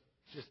them,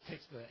 just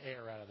takes the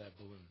air out of that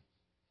balloon.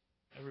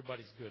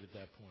 Everybody's good at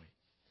that point.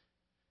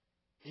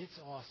 It's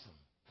awesome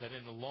that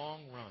in the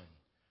long run,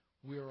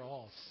 we are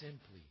all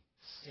simply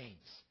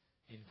saints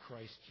in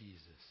Christ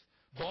Jesus.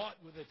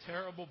 Bought with a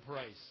terrible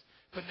price,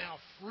 but now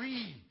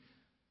free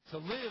to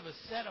live a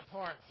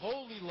set-apart,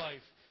 holy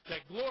life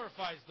that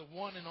glorifies the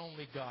one and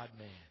only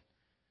God-man,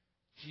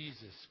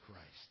 Jesus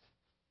Christ.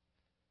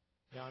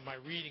 Now, in my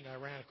reading, I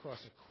ran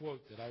across a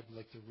quote that I'd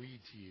like to read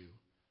to you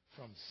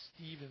from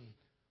Stephen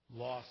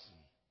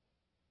Lawson.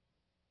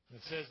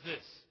 It says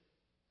this.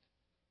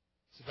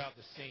 It's about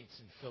the saints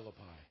in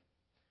Philippi.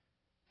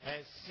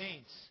 As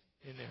saints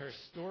in the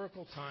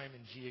historical time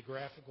and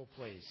geographical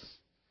place,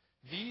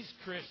 these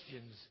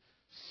Christians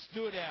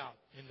stood out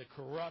in the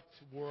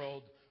corrupt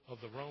world of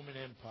the Roman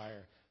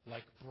Empire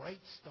like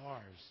bright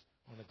stars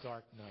on a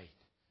dark night.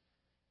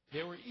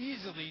 They were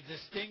easily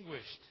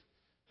distinguished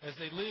as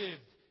they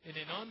lived in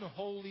an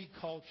unholy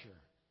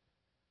culture.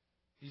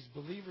 These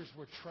believers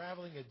were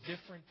traveling a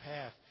different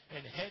path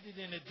and headed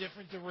in a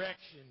different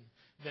direction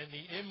than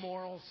the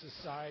immoral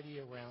society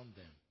around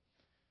them.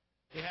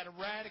 They had a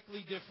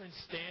radically different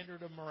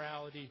standard of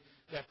morality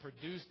that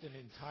produced an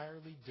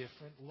entirely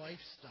different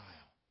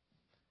lifestyle.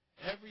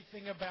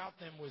 Everything about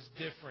them was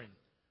different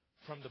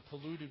from the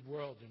polluted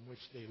world in which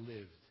they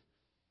lived.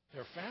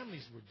 Their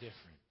families were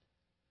different.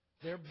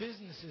 Their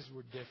businesses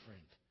were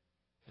different.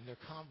 And their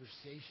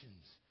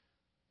conversations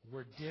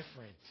were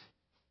different.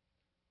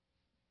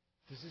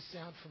 Does this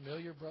sound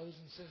familiar, brothers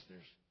and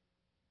sisters?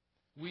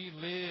 We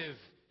live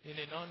in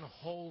an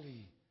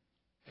unholy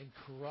and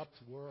corrupt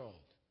world.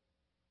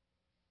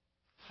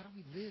 How do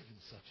we live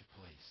in such a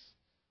place?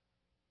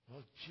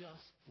 Well,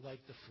 just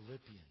like the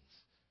Philippians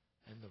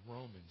and the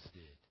Romans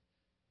did.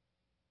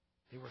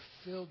 They were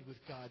filled with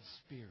God's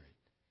Spirit.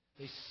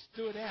 They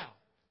stood out.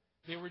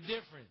 They were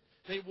different.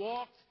 They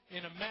walked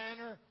in a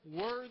manner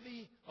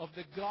worthy of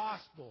the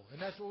gospel.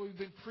 And that's what we've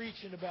been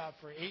preaching about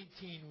for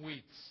 18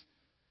 weeks.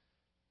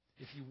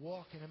 If you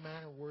walk in a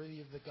manner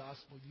worthy of the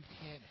gospel, you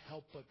can't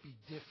help but be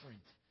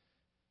different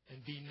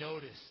and be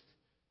noticed.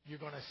 You're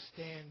going to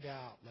stand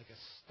out like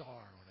a star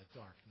on a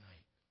dark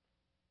night.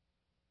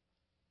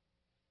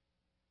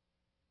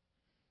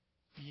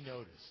 Be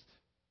noticed.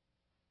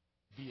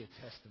 Be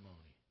a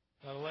testimony.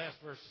 Now the last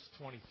verse is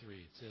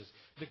 23. It says,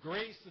 "The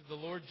grace of the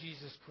Lord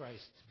Jesus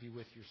Christ be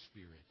with your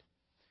spirit."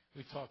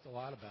 We've talked a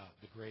lot about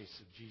the grace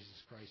of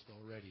Jesus Christ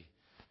already,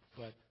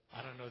 but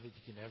I don't know that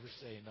you can ever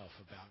say enough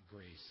about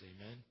grace.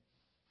 Amen?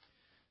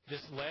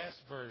 This last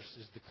verse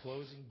is the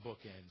closing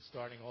bookend,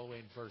 starting all the way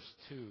in verse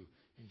 2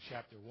 in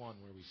chapter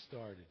 1 where we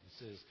started. It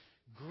says,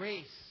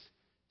 "Grace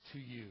to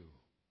you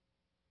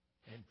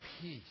and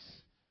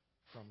peace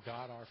from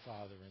God our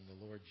Father and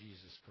the Lord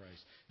Jesus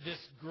Christ." This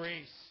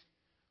grace,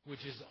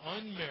 which is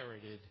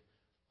unmerited,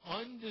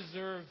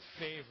 undeserved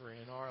favor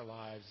in our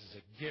lives, is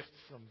a gift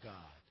from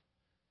God.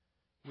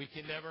 We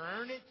can never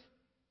earn it.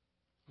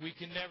 We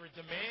can never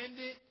demand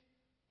it.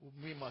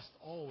 We must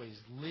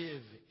always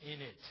live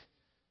in it.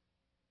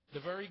 The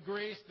very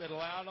grace that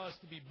allowed us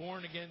to be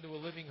born again to a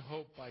living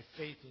hope by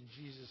faith in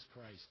Jesus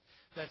Christ.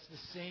 That's the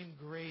same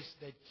grace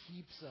that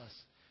keeps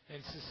us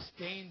and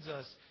sustains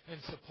us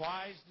and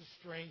supplies the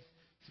strength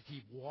to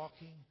keep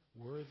walking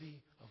worthy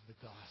of the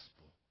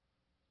gospel.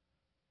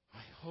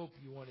 I hope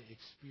you want to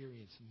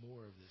experience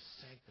more of this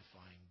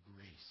sanctifying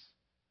grace.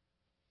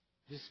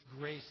 This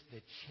grace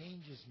that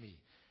changes me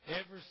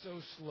ever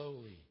so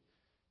slowly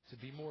to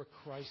be more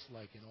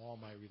Christ-like in all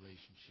my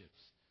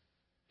relationships,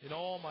 in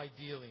all my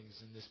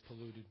dealings in this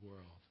polluted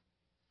world.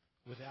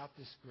 Without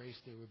this grace,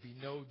 there would be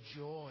no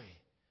joy.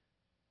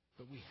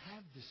 But we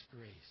have this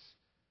grace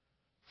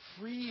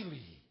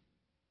freely.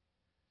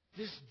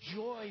 This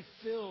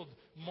joy-filled,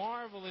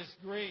 marvelous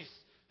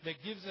grace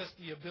that gives us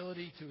the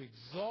ability to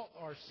exalt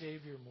our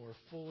Savior more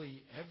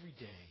fully every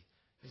day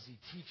as He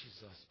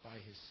teaches us by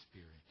His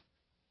Spirit,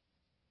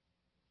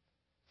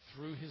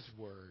 through His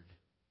Word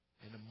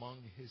and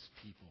among His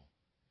people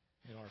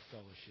in our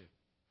fellowship.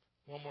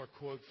 One more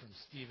quote from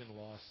Stephen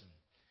Lawson.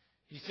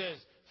 He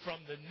says,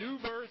 "From the new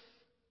birth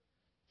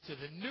to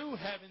the new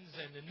heavens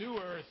and the new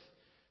earth,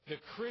 the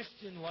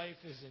Christian life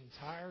is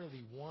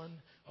entirely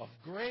one of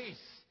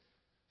grace.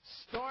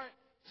 Start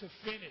to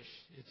finish,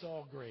 it's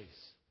all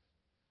grace."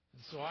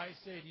 And so I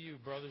say to you,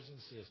 brothers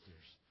and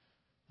sisters,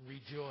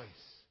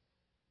 rejoice.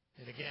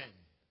 And again,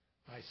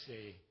 I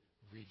say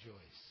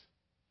rejoice.